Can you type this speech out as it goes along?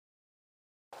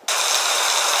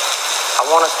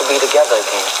want us to be together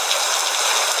again.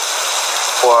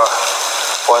 For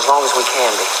as long as we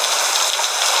can be.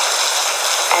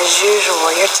 As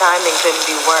usual, your timing couldn't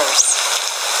be worse.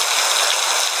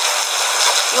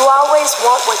 You always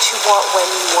want what you want when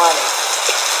you want it.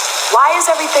 Why is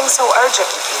everything so urgent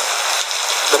with you?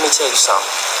 Let me tell you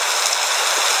something.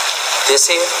 This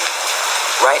here,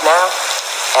 right now,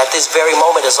 at this very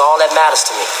moment, is all that matters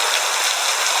to me.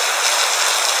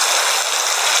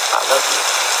 I love you.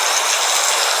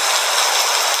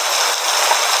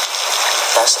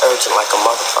 That's urgent like a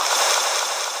motherfucker.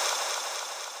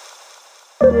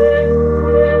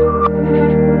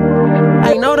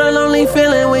 I know the lonely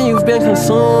feeling when you've been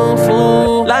consumed,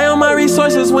 fool. Lie on my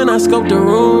resources when I scope the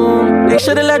room. They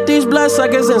should've left these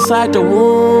bloodsuckers inside the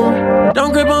womb.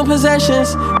 Don't grip on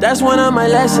possessions, that's one of my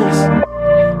lessons.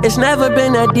 It's never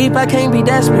been that deep, I can't be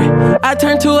desperate. I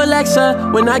turn to Alexa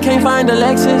when I can't find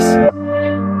Alexis.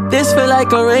 This feel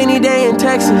like a rainy day in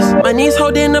Texas. My niece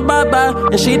holding the baba,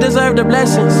 and she deserved the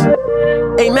blessings.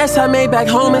 A mess I made back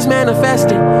home is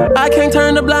manifested. I can't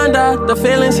turn the blind eye, the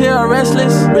feelings here are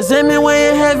restless. Resentment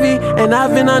weighing heavy, and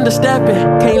I've been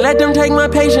understepping. Can't let them take my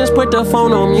patience, put the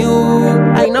phone on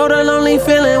mute. I know the lonely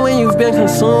feeling when you've been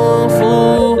consumed,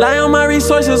 fool. Lie on my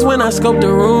resources when I scope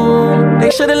the room. They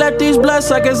should've left these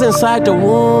bloodsuckers inside the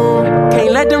womb.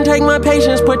 Can't let them take my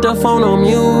patience, put the phone on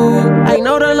mute. I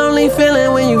know the lonely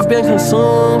feeling when you've been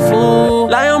consumed, fool.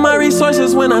 Lie on my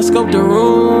resources when I scope the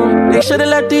room. They should've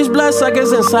left these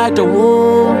bloodsuckers inside the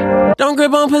womb. Don't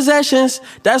grip on possessions,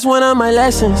 that's one of my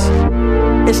lessons.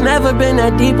 It's never been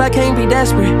that deep, I can't be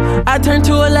desperate. I turn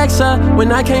to Alexa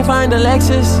when I can't find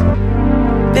Alexis.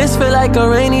 This feel like a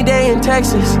rainy day in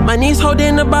Texas. My niece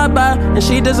holding the baba, and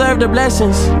she deserved the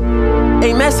blessings.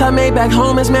 A mess I made back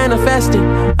home is manifested.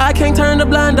 I can't turn the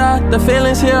blind eye, the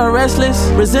feelings here are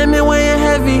restless. Resentment weighing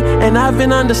heavy, and I've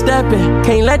been understepping.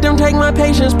 Can't let them take my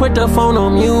patience, put the phone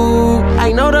on mute.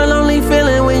 I know the lonely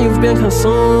feeling when you've been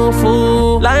consumed,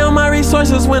 fool. Lie on my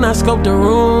resources when I scope the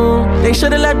room. They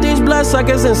should've left these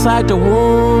bloodsuckers inside the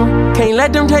womb. Can't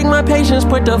let them take my patience,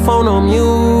 put the phone on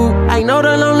mute. I know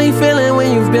the lonely feeling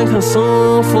when you've been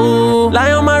consumed, fool.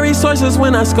 Lie on my resources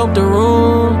when I scope the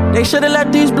room. They should've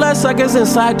left these bloodsuckers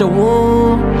inside the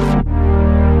womb.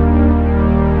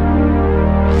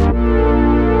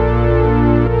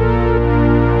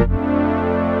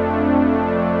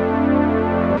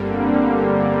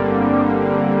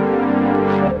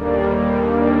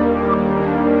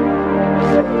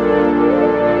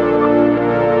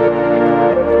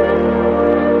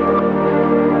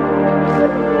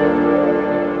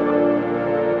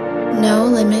 No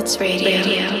Limits Radio.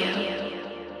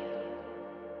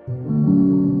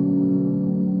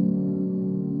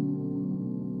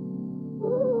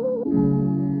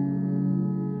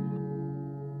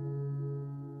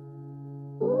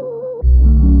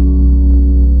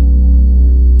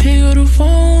 Pick up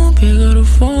the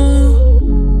phone.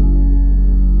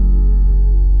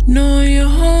 Know you're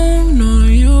home, know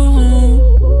you're home.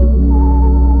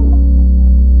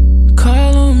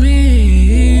 Call on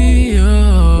me,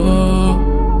 oh.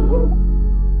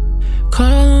 Call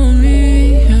on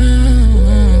me,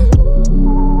 yeah.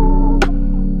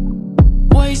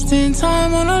 Wasting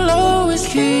time on the lowest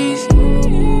keys.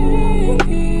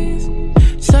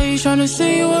 Say you tryna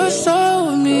see what's up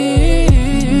with me.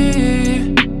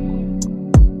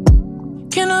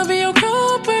 Can I be your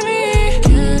company?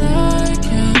 Can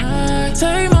I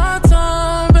take my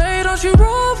time, babe? Don't you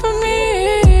run from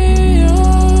me?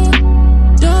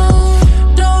 Oh,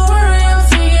 don't worry, I'm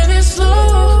taking it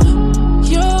slow.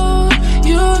 You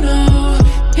know,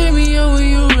 hit me up when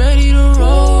you ready to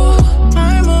roll.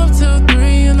 I'm up till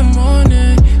 3 in the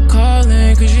morning,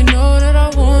 calling 'cause you know that I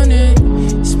want it.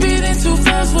 Speeding too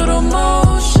fast with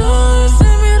emotions.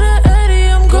 Send me the Eddie,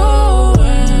 I'm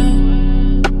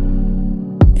going.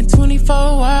 In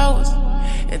 24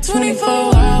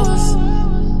 hours,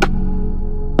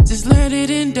 just landed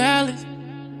in Dallas.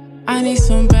 I need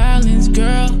some balance,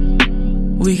 girl.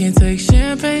 We can take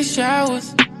champagne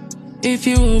showers if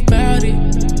you about it.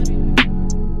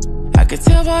 I could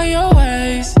tell by your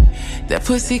ways that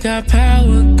pussy got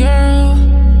power, girl.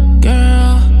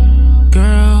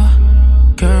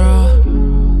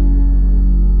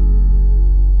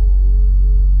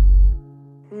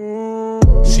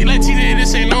 She like TJ,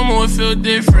 this ain't no more, it feel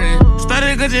different.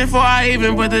 Started good before I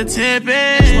even put the tip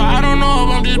in. So I don't know if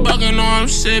I'm just bugging or I'm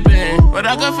sipping, but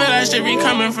I can feel that shit be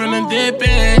coming from the dip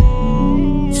in.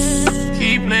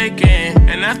 Keep licking,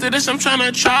 and after this I'm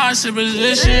tryna try some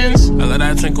positions. All of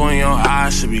that twinkle in your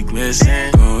eyes should be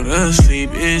glistening. Go to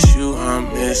sleep, it's you I'm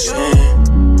missing.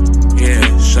 Yeah,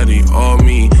 shawty all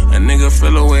me. A nigga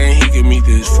feel away and he can meet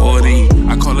this 40.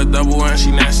 I call her double and she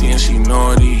nasty and she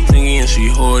naughty. Thingy and she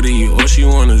hoardy, all she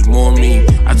want is more me.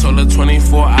 I told her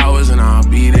 24 hours and I'll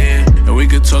be there. And we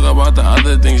could talk about the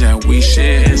other things that we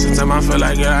share. Sometimes I feel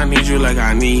like, girl, I need you like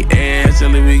I need air.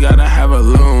 Till we gotta have a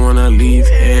little when I leave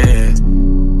here.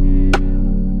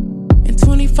 In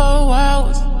 24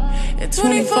 hours, in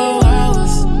 24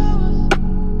 hours.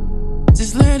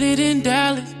 Just landed in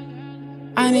Dallas.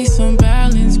 I need some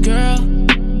balance, girl.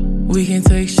 We can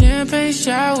take champagne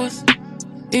showers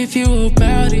if you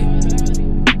about it.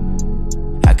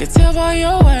 I could tell by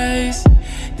your ways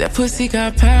that pussy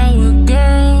got power,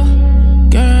 girl,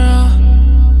 girl,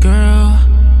 girl,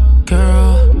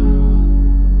 girl.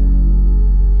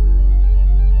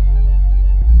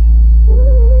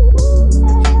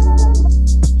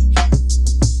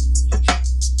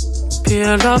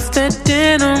 Peel off that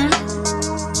denim.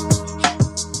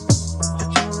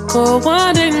 Go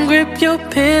on and grip your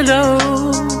pillow.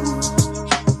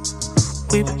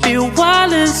 We be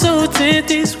wildin', so tint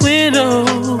these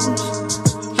windows.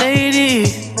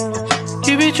 Lady,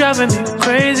 you be driving me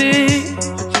crazy.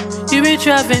 You be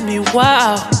driving me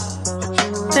wild.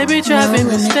 They be driving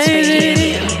me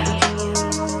crazy.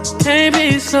 Can't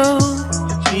be slow.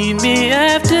 Meet me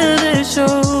after the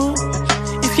show.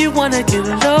 If you wanna get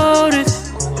loaded,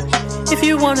 if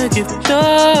you wanna get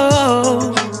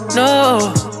dough,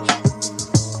 no.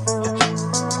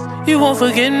 You won't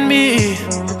forget me.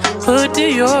 Put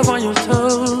Dior on your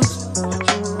toes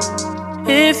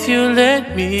if you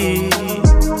let me.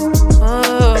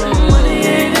 Oh, money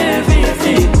ain't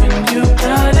everything when you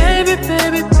got it. Baby,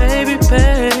 baby, baby,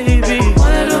 baby.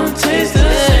 Why don't taste the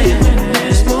same when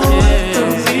there's more the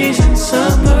reason,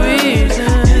 some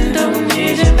reason. And don't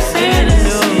need your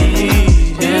fantasy.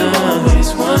 You always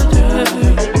wonder.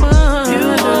 You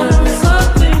don't fuck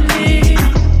with me.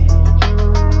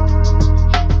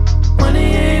 Money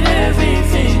ain't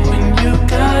everything when you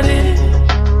got it.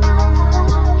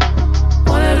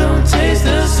 Why don't taste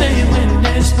the same when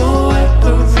there's no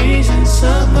reason,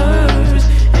 summers.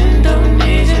 And don't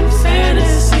need your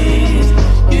fantasies.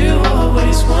 You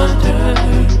always wonder.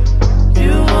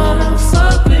 You wanna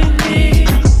fuck with me.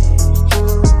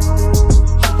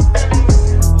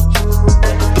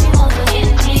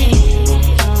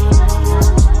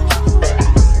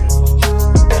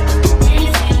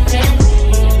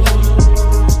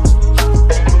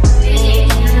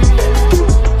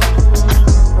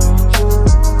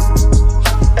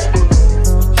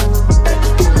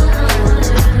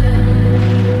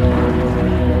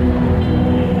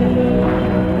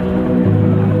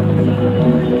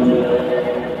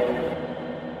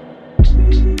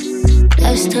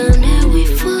 Last time that we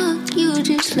fucked, you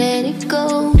just let it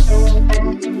go.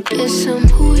 Guess I'm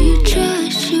who you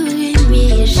trust, you give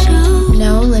me a show.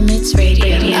 No Limits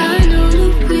Radio. I know the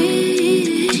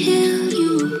real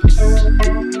you.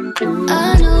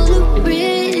 I know the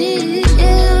real.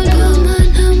 Got my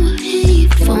number in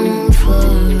your phone for a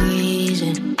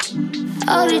reason.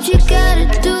 All that you gotta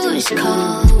do is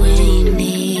call when you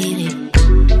need it.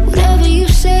 Whatever you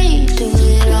say, do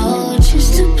it all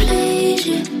just to please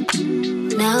you.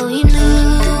 Now you know.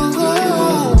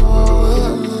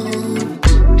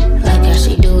 Like I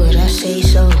say do it, I say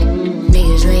so.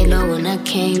 Niggas lay low when I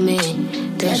came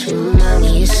in. That's what remind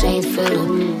me of St.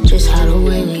 Philip. Just how the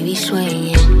way we be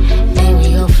swinging. Then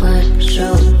we go front,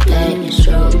 stroke, back,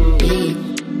 stroke, deep.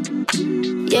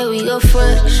 Yeah, we go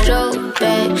front, stroke,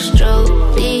 back,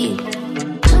 stroke, deep.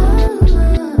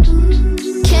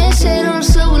 Can't say don't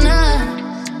slow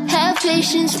now. Have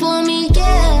patience for me,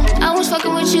 yeah. I was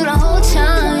fucking with you the whole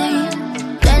time.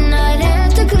 That night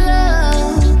at the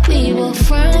club, we were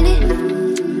frontin'.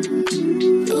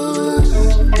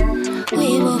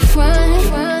 We were frontin'.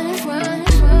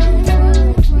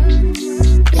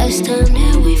 Last time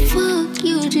that we fucked,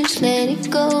 you just let it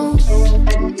go.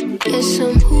 Guess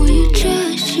I'm who you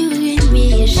trust, you give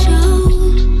me a show.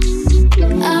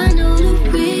 I know the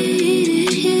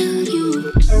real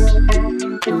you.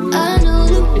 I know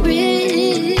the real.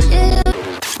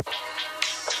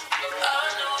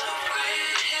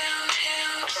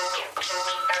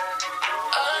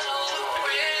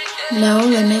 No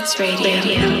Limits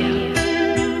Radio.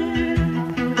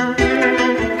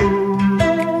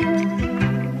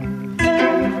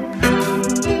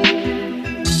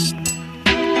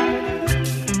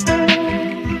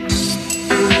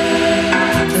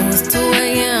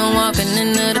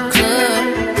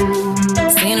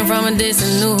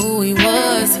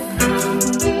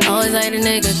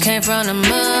 Came from the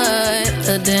mud,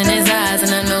 looked in his eyes,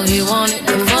 and I know he wanted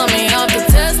to pull me off the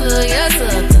Tesla. Yes,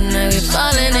 sir, tonight we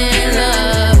falling in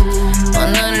love.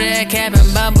 On none of that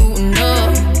capping by booting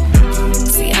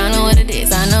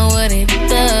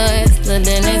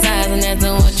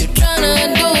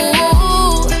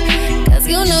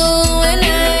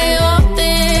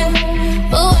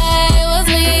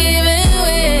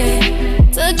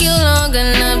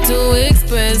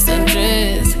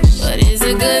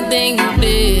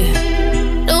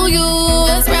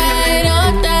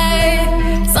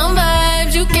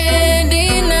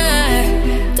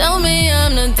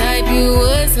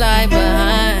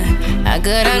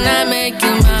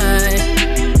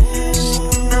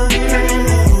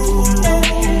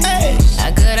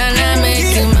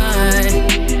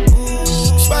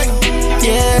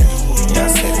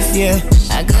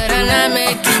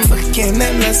weekend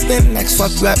and less than next.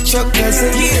 Fuck rap your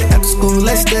cousin. After school,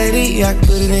 let's study. I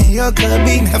put it in your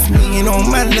cubby. $500,000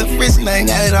 on my left wrist. Now I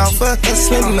got it all for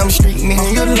hustling. I'm street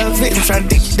nigga, you love it. I'm tryna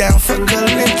dig you down for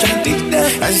coloring. Tryna dig you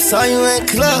down. I just saw you in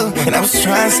club and I was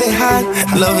trying to say hi.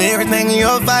 I love everything in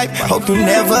your vibe. Hope you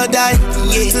never die.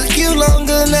 It took you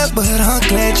longer than that, but I'm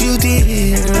glad you did.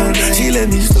 She let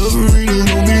me stop reading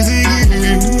on busy.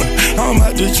 I'm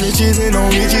out the trenches and on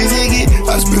riches again.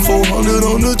 I spent 400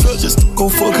 on the truck just to go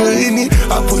fuck her in it.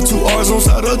 I put 2 R's on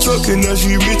side her truck and now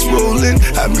she rich rolling.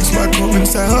 I mix my cup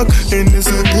inside her and it's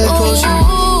a good potion.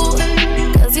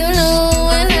 Cause you knew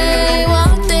when I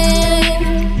walked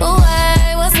in who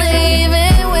I was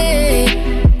leaving with.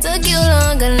 Took you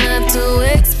longer not to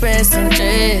express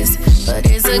interest, but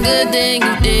it's a good thing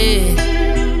you did.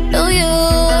 Knew you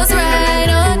was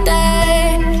right or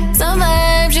die. Some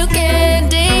vibes you can't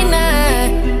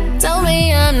deny. Told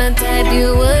me I'm the type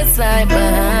you would slide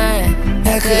behind.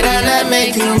 How could I not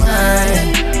make you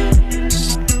mine?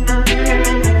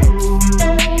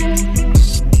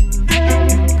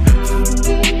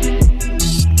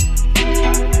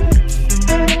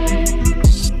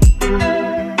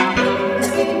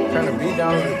 Turn the beat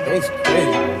down to the bass,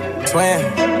 baby. Twin,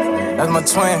 that's my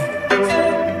twin.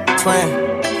 Twin,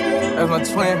 that's my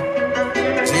twin.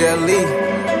 GLE,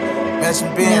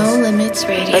 matching Benz. No Limits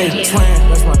Radio. Hey, twin,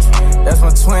 that's my twin. That's my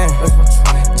twin. That's my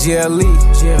twin. GLE,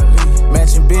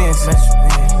 matching Benz.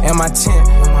 And my tent,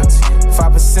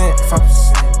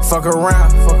 5%. Fuck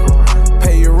around,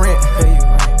 pay your rent.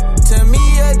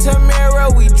 Tamia, Tamara,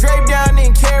 we draped down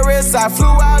in carrots. I flew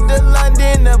out to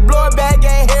London, the blower bag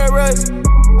ain't hear us.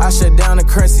 I shut down the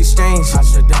currency exchange.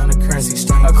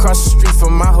 Across the street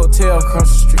from my hotel.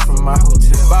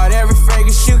 Bought every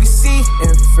fragrance you can see.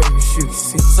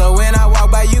 So when I walk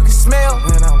by, you can smell.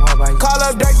 Call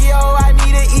up Durkee, oh, I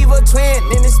need an evil twin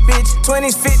in this bitch.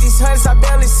 20s, 50s, 100s, I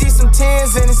barely see some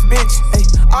 10s in this bitch. Ay,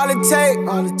 all it take,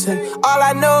 all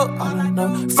I know.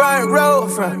 Front row,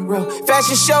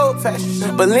 fashion show.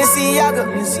 Balenciaga,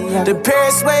 the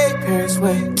Paris way.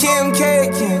 Kim K,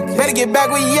 better get back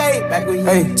with Ye.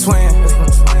 Hey, twin,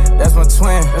 that's my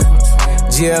twin.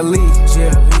 GLE,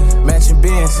 matching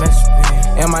Benz.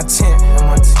 And my tent,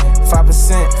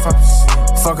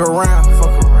 5%. Fuck around,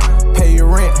 pay your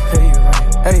rent.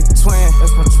 Hey, twin,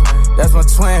 that's my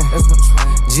twin.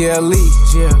 GLE,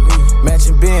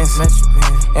 matching Benz.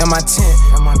 And my tent,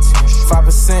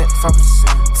 5%.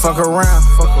 Fuck around,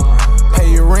 pay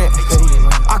your rent.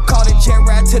 I caught a jet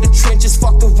ride to the trenches,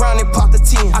 fucked around and popped a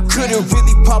 10. I couldn't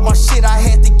really pop my shit, I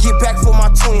had to get back for my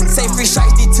twin. Say free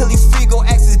shiesty till he's free, go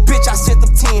ask his bitch, I sent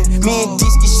them 10. Me and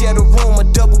Disky share the room, a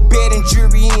double bed and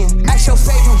jury in. Ask your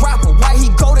favorite rapper, why he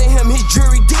go to him, his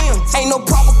jury dim. Ain't no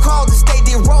proper call to stay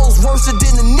their roles, worse than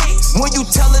the Knicks. When you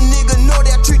tell a nigga no,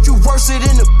 they'll treat you worse than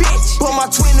a bitch. But my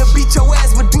twin to beat your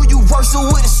ass, but do you worse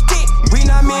with a stick? We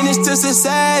not menace to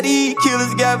society,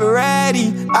 killers got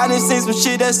variety. I done seen some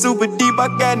shit that's super deep, I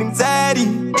got anxiety.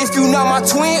 If you not my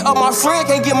twin or my friend,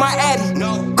 can't get my addy.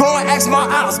 Go and ask my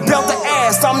ops, belt the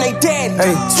ass, I'm they daddy.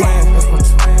 Hey, twin,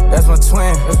 that's my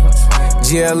twin.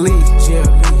 GLE,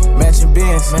 matching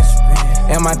Benz.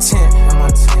 And my tent,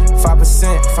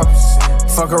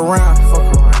 5%. Fuck around,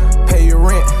 pay your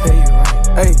rent.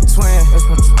 Hey, twin,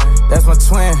 that's my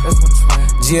twin.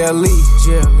 GLE,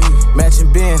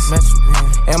 matching Benz.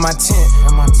 And my tent,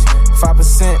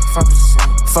 5%.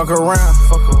 Fuck around,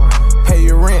 pay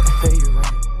your rent.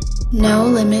 No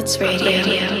Limits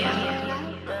Radio.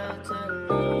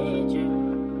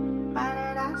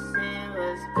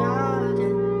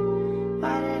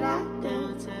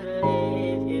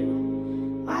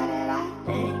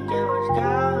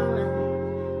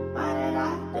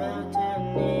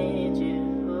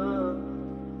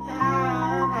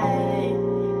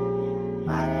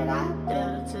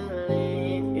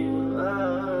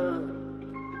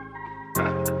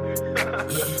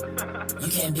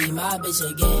 Be my bitch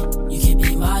again. You can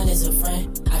be mine as a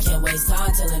friend. I can't waste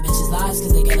time telling bitches lies,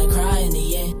 cause they gonna cry in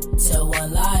the end. Tell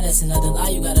one lie, that's another lie,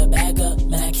 you gotta back up.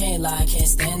 Man, I can't lie, I can't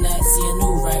stand that. See a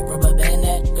new rack, rubber band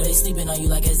that. Girl, they sleeping on you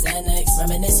like a Xanax.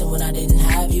 Reminiscing when I didn't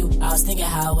have you. I was thinking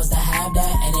how I was to have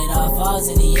that, and it all falls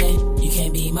in the end. You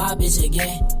can't be my bitch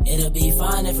again. It'll be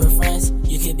fine if we're friends.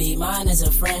 You can be mine as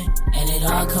a friend, and it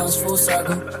all comes full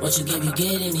circle. What you give, you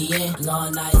get in the end.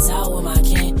 Long nights out with my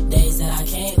kin, days that I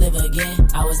can't live again.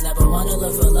 I was never one to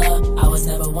look for love. I was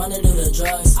never one to do the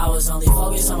drugs. I was only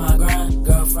focused on my grind.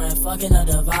 Girlfriend fucking up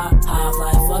the vibe. High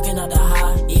fly fucking up the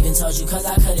high. Even told you cause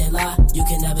I couldn't lie. You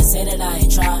can never say that I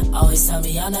ain't tried. Always tell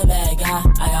me I'm the bad bad guy.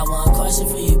 I got one question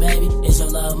for you, baby. Is your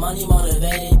love money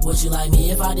motivated? Would you like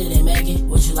me if I didn't make it?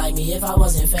 Would you like me if I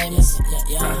wasn't famous?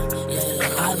 Yeah.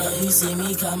 I know you see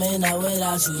me coming up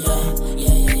without you,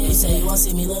 yeah. You say you won't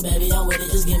see me, little baby, I'm with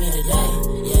it, just give me the day.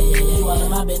 You all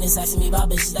in my business, asking me about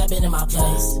bitches that been in my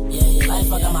place. Life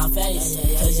fuck on my face,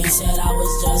 cause you said I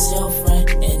was just your friend,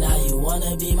 and now you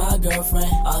wanna be my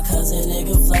girlfriend. All cousin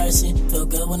nigga flourishing, feel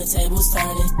good when the table's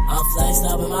turning. I'm flexed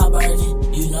up in my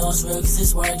Birkin, you know it's real cause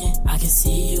it's working. I can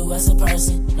see you as a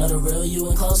person, know the real you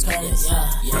in close curtains.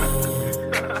 Yeah.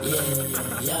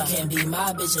 Can't be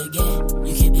my bitch again,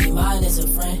 you can be mine as a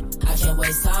friend. I can't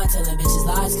waste time telling bitches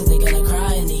lies cause they gonna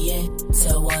cry in the end.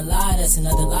 Tell one lie, that's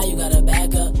another lie, you gotta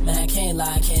back up. Man, I can't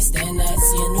lie, I can't stand that.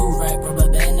 See a new rack, rubber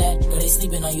band that. Girl, they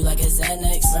sleeping on you like a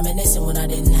Xanax. Reminiscing when I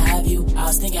didn't have you, I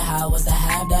was thinking how it was to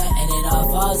have that. And it all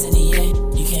falls in the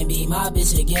end. You can't be my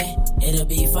bitch again, it'll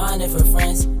be fine if we're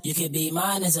friends. You could be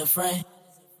mine as a friend.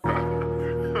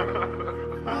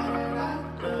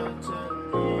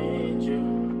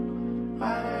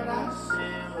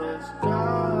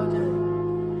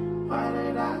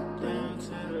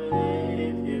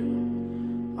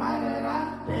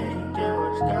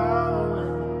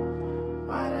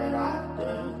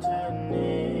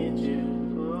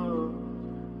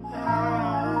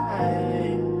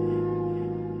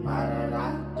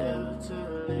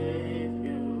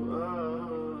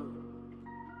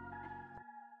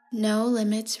 No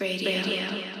Limits Radio.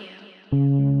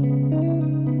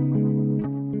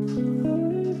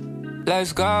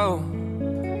 Let's go.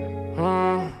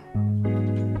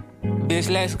 Bitch,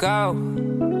 let's go.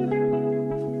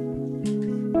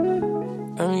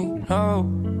 Let me know.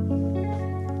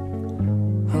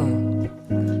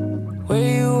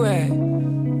 Where you at?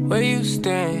 Where you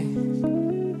stand?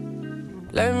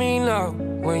 Let me know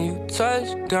when you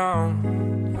touch down.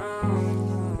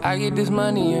 I get this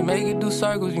money and make it do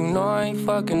circles, you know I ain't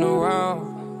fucking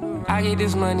around. I get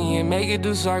this money and make it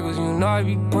do circles, you know I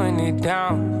be putting it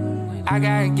down. I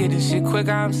gotta get this shit quick,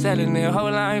 I'm selling it,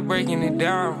 whole line breaking it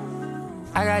down.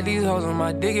 I got these hoes on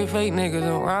my dick and fake niggas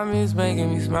around me, it's making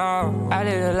me smile. I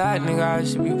did a lot, nigga, I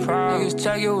should be proud. Niggas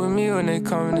check it with me when they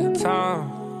come into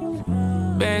town.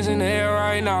 Bands in the air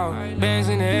right now, bands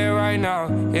in the air right now,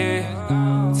 yeah.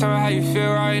 Tell me how you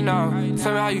feel right now,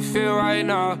 tell me how you feel right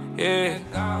now, yeah.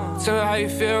 Tell me how you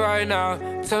feel right now,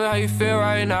 tell me how you feel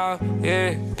right now,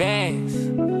 yeah. Dance,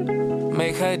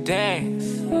 make her dance,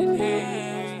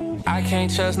 yeah. I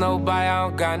can't trust nobody, I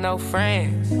don't got no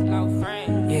friends,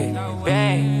 yeah.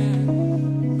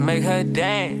 Bang, make her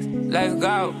dance, let's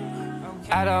go.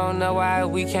 I don't know why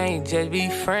we can't just be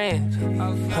friends.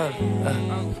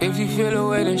 If you feel the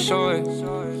way, then show it.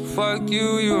 Fuck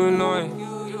you, you annoying.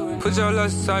 Put your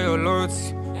lust aside, your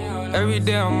loyalty. Every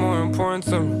day I'm more important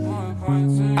to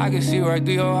me. I can see right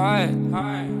through your heart.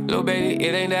 Little baby,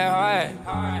 it ain't that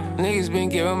hard. Niggas been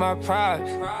giving my props.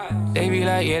 They be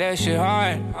like, yeah, that shit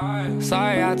hard.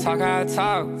 Sorry, I talk how I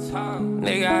talk.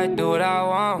 Nigga, I do what I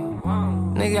want.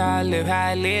 Nigga, I live how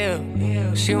I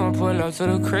live. She won't pull up to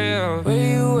the crib. Where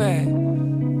you at?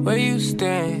 Where you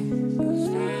stand?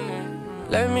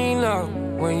 Let me know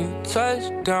when you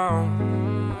touch down.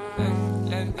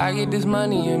 I get this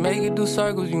money and make it do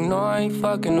circles, you know I ain't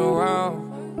fucking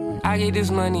around. I get this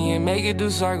money and make it do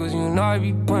circles, you know I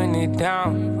be putting it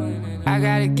down. I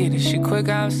gotta get this shit quick,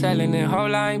 I'm selling it, whole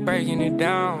line breaking it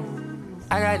down.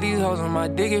 I got these hoes on my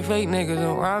dick and fake niggas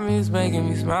around me, it's making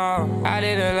me smile. I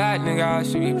did a lot, nigga, I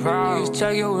should be proud. Niggas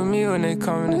check it with me when they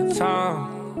come into town.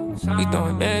 We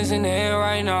throwing bands in the air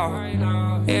right now,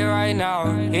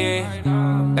 yeah.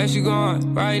 There she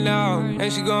going right now, there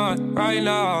she going right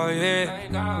now,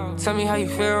 yeah. Tell me how you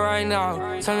feel right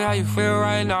now, tell me how you feel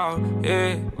right now,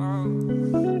 yeah.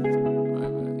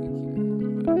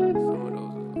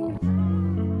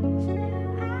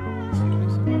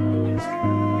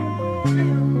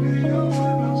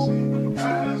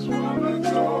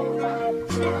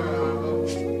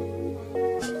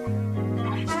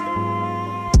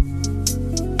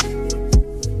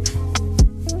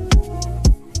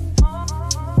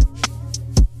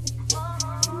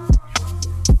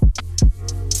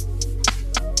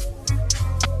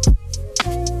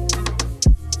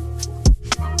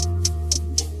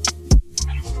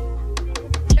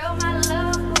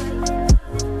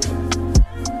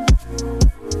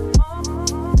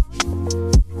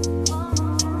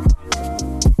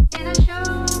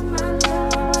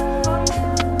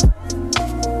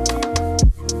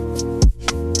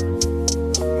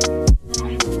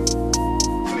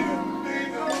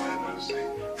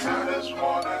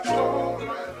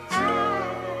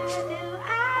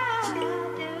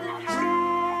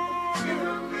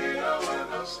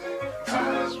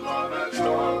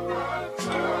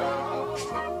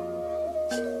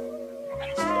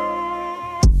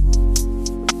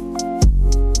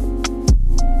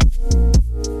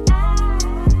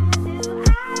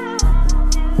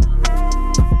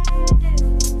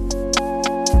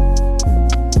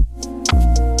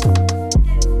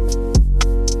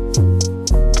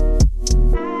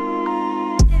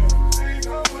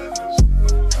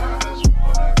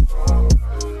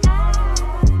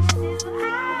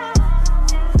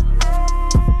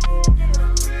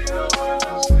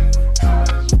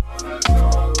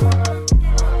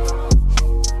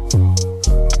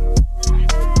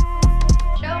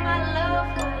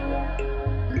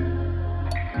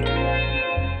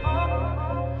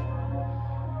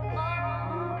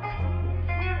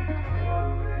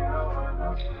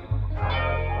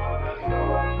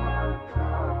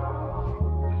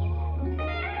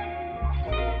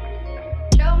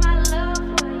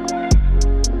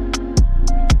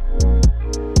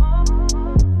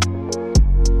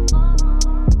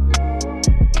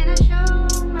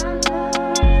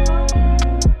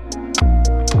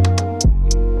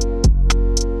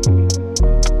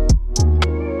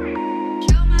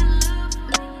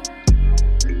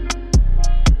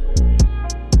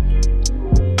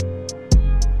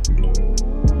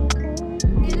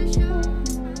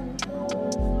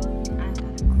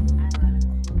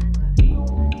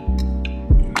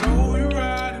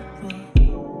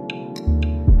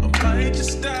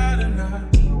 just die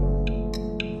tonight.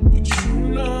 But you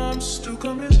know I'm still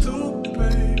coming through,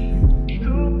 baby.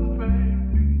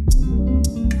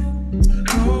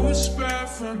 I know it's bad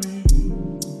for me,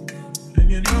 and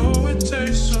you know it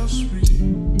tastes so sweet.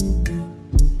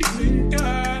 You think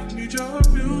I need your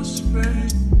abuse, baby.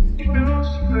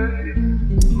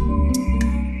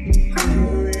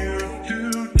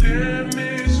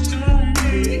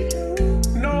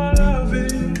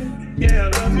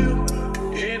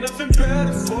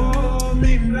 Better for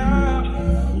me now.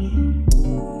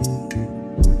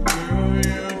 Girl,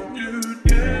 you do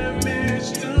damage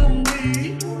to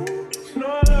me.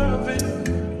 No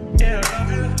loving, yeah, I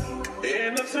love you.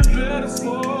 Ain't nothing better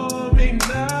for me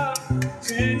now.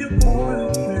 Can you boy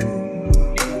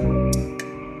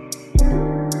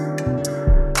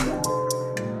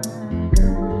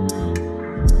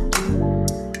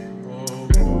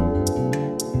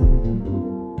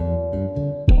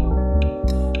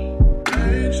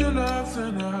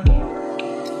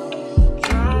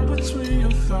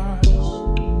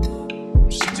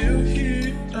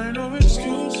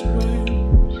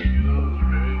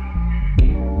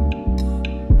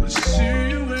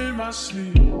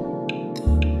sleep.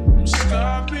 I'm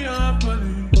scarred beyond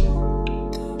belief.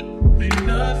 Ain't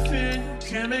nothing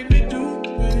can make me do,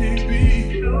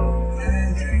 baby. Girl,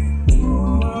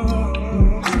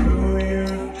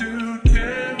 you do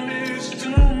damage to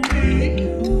me.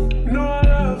 No, I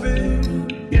love it.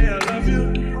 Yeah, I love you.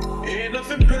 Ain't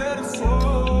nothing better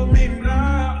for me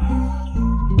now.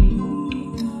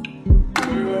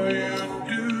 Girl, you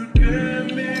do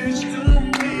damage to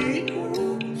me.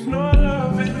 No, I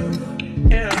love it.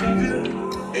 Yeah, I love you.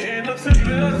 Ain't nothing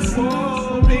better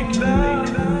for me now.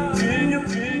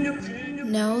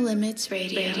 No Limits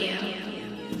Radio.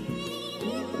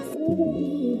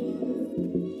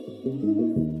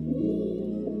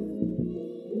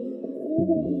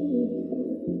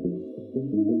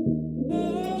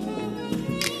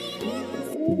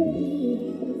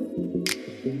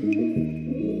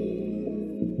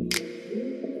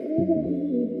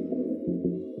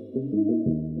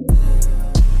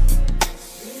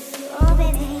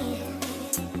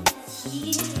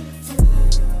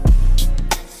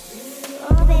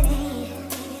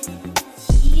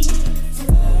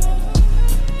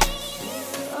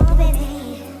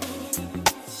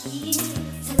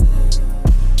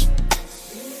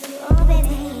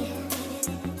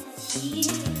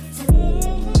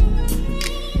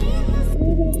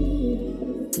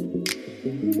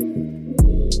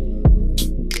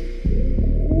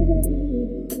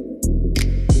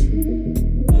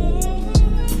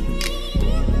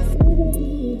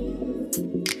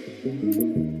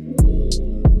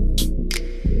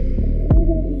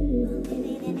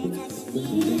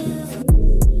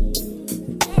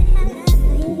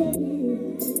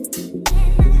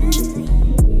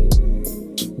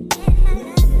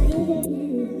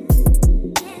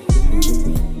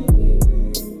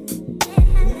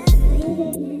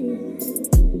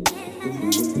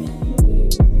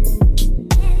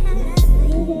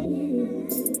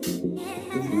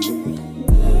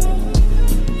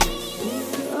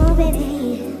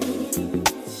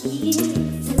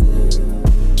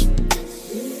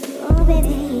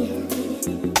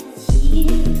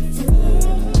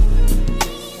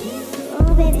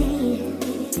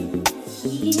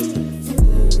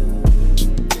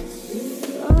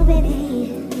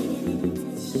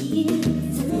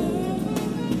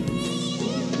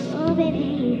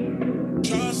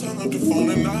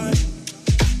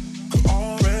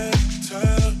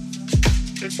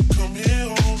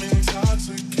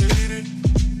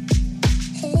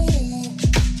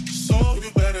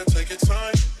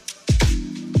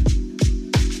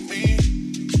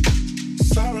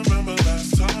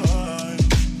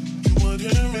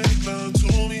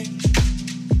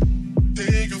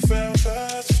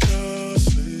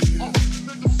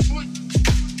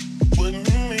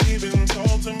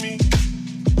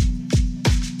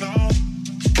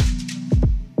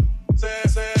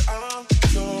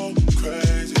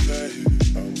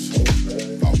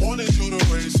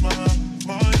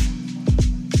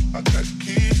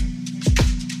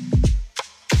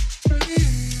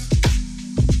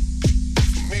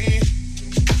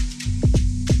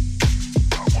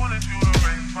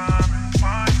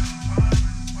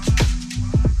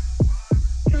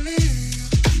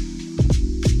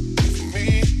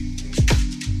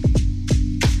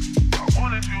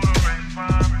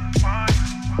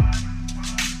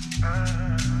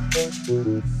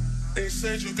 They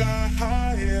said you got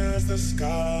high as the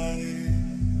sky,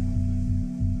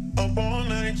 up all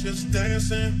night just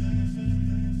dancing.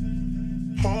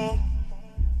 Oh,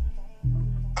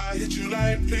 I hit you like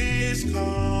like, please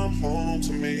come home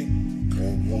to me.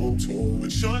 Come home to me.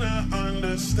 But you're not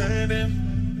understanding.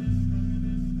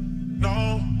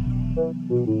 No.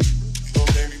 You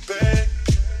gon' make me beg,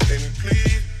 make me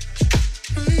plead,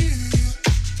 please.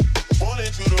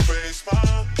 Wanted you to raise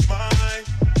my mind.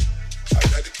 I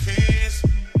got the keys.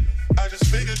 I just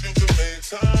figured you could make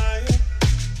time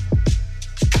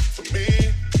for me.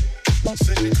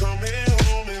 Said you coming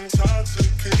home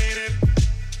intoxicated.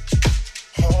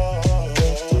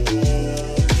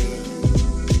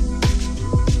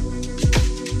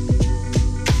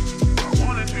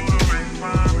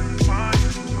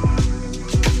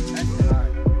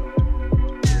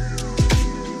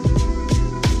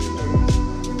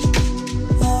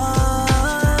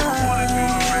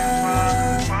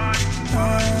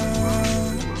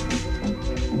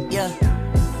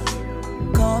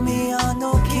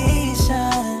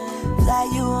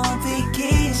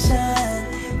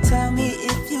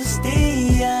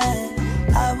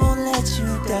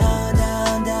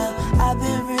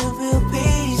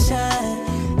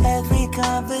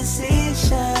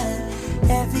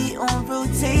 Heavy on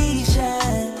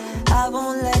rotation, I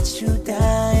won't let you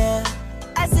down, yeah.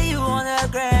 I see you on the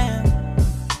gram,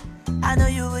 I know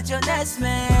you with your next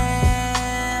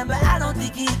man, but I don't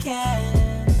think he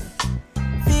can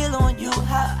feel on you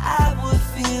how I would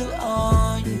feel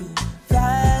on you.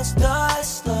 Fast or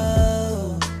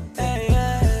slow, hey,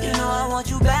 yeah. You know I want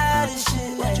you bad as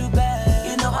shit, want you bad.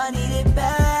 You know I need it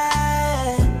bad.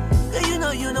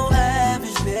 You know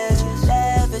average bitches,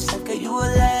 lavish like you a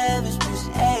lavish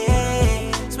bitch.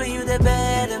 Hey, swear you the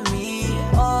better me.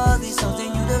 All these songs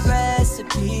and you the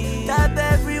recipe. Top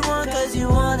everyone cause you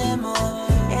wanted more.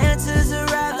 Answers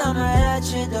arrived, I'm right at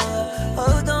your door.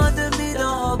 Hold on to me,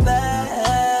 don't hold back.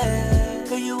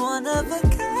 Cause you one of a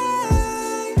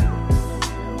kind.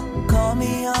 Call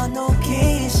me on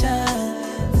occasion,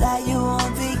 fly you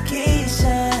on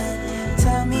vacation.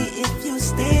 Tell me if you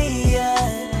stay,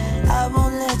 I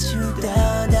won't let you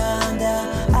down, down, down.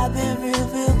 I've been real,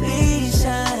 real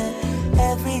patient.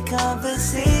 Every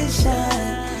conversation,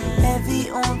 heavy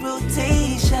on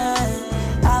rotation.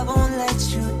 I won't let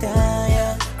you down,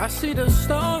 yeah. I see the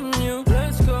storm in you,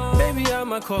 let's go. Baby, I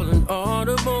might call an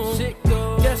audible.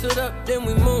 Gas it up, then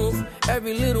we move.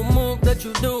 Every little move that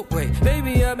you do. Wait,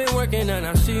 baby, I've been working and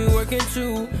I see you working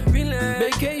too. Relax.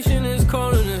 Vacation is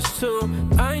calling us too.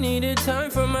 I needed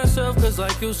time for myself, cause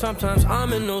like you, sometimes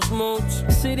I'm in those moods.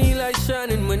 City lights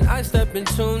shining when I step in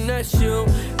tune, that's you.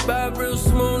 Vibe real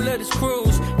smooth, let us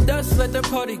cruise. Dust, let the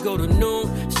party go to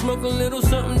noon. Smoke a little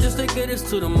something just to get us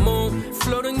to the moon.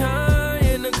 Floating high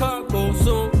in the cargo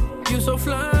zone. You so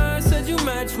fly, said you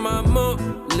match my mood.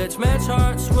 Let's match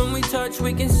hearts when we touch,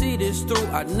 we can see this through.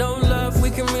 I know love, we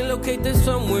can relocate to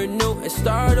somewhere new and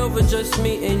start over, just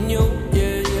me and you.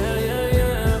 Yeah, yeah, yeah,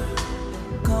 yeah.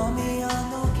 Call me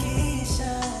on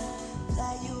location,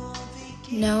 fly you on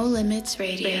vacation. No Limits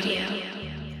Radio. Yeah.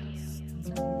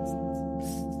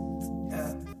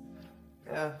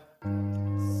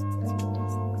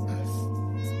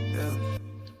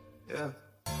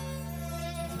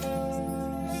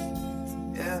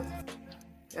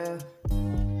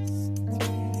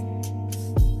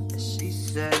 She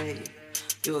say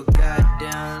you a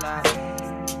goddamn lie.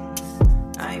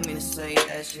 I ain't mean to say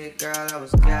that shit, girl. I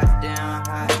was goddamn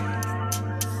high.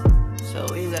 So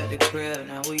we left the crib,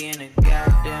 now we in the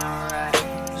goddamn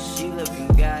ride. She looking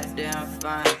goddamn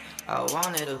fine. I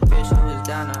wanted a bitch who was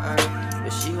down to earth,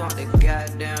 but she want the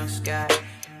goddamn sky.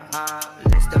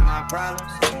 List of my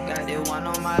problems. Got that one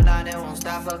on my line that won't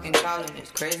stop fucking calling.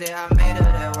 It's crazy I made her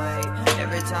that way.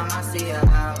 Every time I see her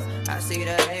out, I see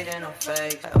the hate in her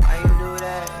face. Why you do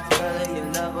that? Tell her you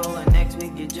love her, and next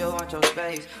week you just want your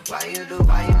space. Why you do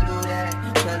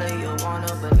that? Tell her you want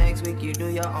her, but next week you do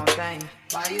your own thing.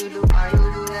 Why you do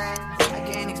that?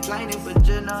 I can't explain it, but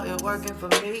you know it working for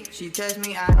me. She text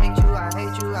me, I hate you, I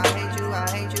hate you, I hate you, I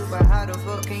hate you. But how the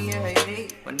fuck can you hate me?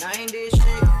 When I ain't did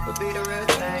shit, but be the real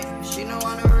thing. She know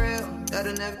I'm the real,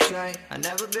 that'll never change. I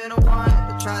never been the one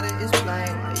to try to explain.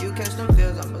 When you catch them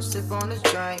feels, I'ma sip on this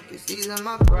drink. It's these in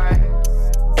my brain.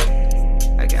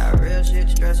 I got real shit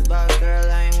to stress about, girl,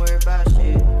 I ain't worried about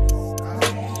shit.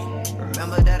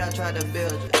 Remember that I tried to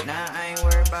build you, now I ain't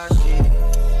worried about shit.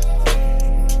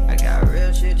 I got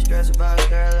real shit to stress about,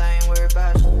 girl, I ain't worried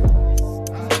about shit.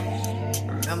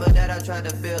 Remember that I tried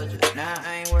to build you, now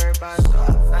I ain't worried about shit. So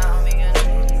I found me a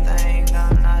new thing,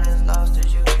 I'm not as lost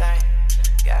as you think.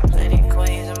 Got plenty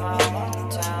queens in my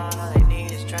hometown, all they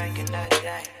need is drinking that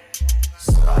day.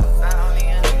 So I found me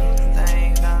a new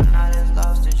thing, I'm not as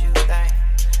lost as you think.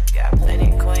 Got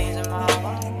plenty queens in my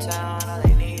hometown, all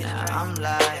they need is drinking. I'm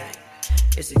like,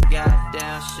 it's a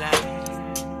goddamn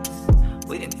shame.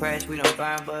 press, we don't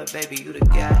burn, but baby, you the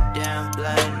goddamn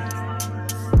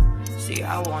blame. See,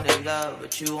 I wanted love,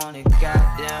 but you wanted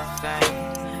goddamn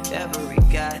fame. Every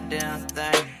goddamn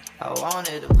thing. I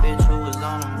wanted a bitch who was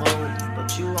on the move,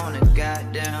 but you wanted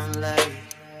goddamn late.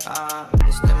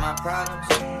 It's still my problems.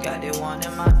 Got that one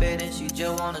in my bed and she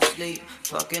just wanna sleep.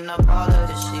 Fucking up all of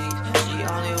the sheets. She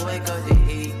only wake up to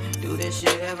eat. Do this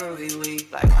shit every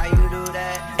week. Like how you do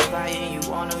that? Crying you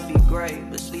wanna be great,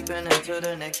 but sleeping until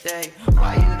the next day.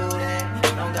 Why you do that?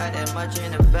 Don't got that much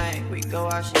in the bank. We go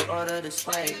out, she order the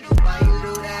steak. Why you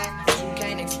do that? She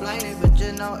can't explain it, but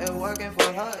just know it working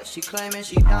for her. She claiming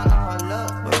she down on her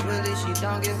luck, but really she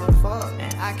don't give a fuck.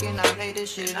 And I cannot hate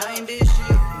this shit. I ain't this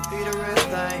shit. Be the real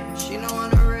thing. She know I'm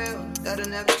the real, that'll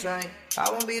never change. I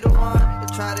won't be the one to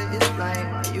try to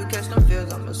explain why you catch them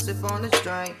feels. I'ma sip on this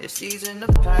drink, it's easing the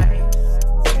pain.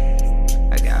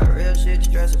 I got real shit to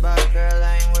stress about, girl,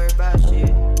 I ain't worried about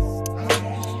shit.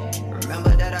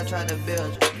 Remember that I tried to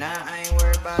build you, now I ain't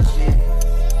worried about shit.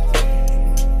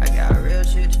 I got real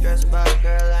shit to stress about,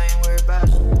 girl, I ain't worried about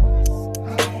shit.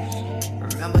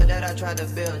 Remember that I tried to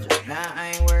build you, now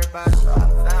I ain't worried about shit.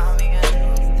 I found me